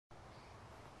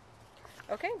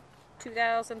Okay,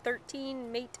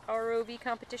 2013 Mate ROV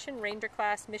competition Ranger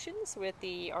class missions with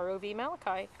the ROV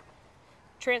Malakai.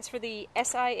 Transfer the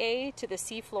SIA to the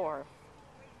seafloor.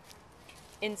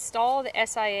 Install the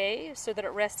SIA so that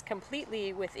it rests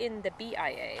completely within the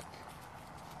BIA.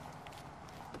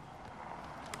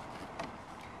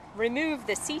 Remove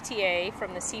the CTA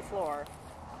from the seafloor.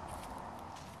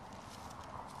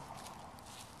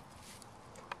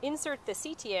 Insert the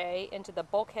CTA into the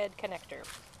bulkhead connector.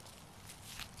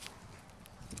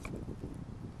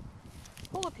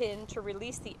 Pull a pin to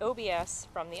release the OBS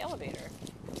from the elevator.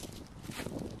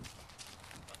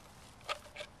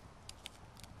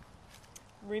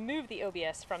 Remove the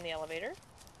OBS from the elevator.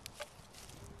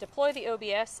 Deploy the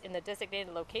OBS in the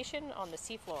designated location on the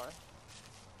seafloor.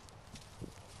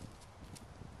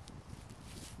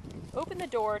 Open the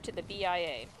door to the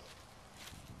BIA.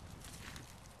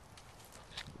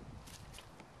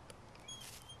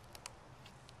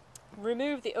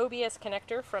 Remove the OBS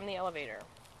connector from the elevator.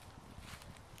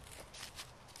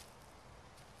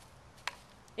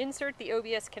 Insert the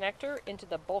OBS connector into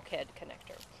the bulkhead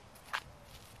connector.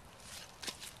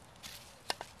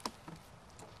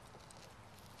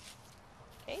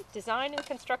 Okay, design and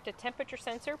construct a temperature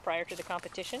sensor prior to the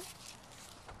competition.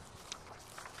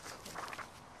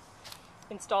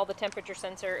 Install the temperature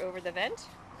sensor over the vent.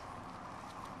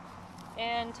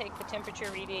 And take the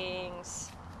temperature readings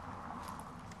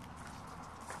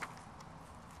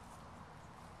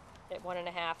at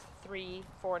 1.5, 3,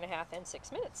 4.5, and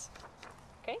 6 minutes.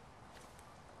 Okay?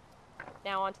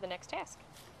 Now on to the next task.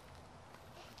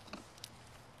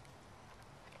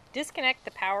 Disconnect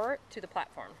the power to the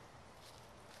platform.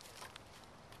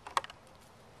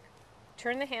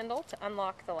 Turn the handle to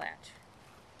unlock the latch.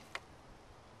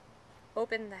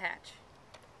 Open the hatch.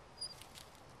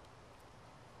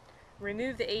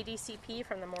 Remove the ADCP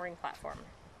from the mooring platform.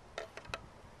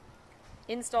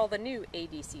 Install the new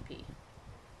ADCP.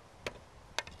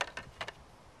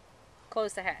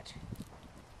 Close the hatch.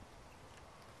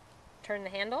 Turn the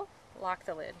handle, lock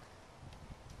the lid.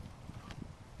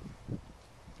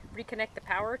 Reconnect the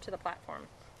power to the platform.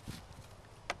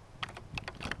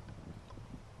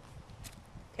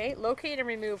 Okay, locate and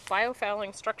remove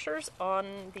biofouling structures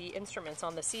on the instruments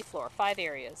on the seafloor, 5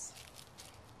 areas.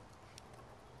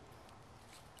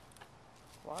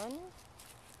 1,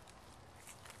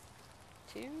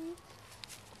 2,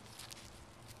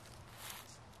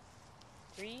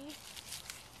 3,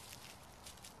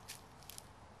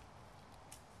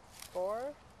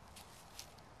 4,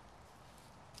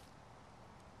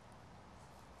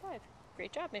 5.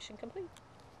 Great job, mission complete.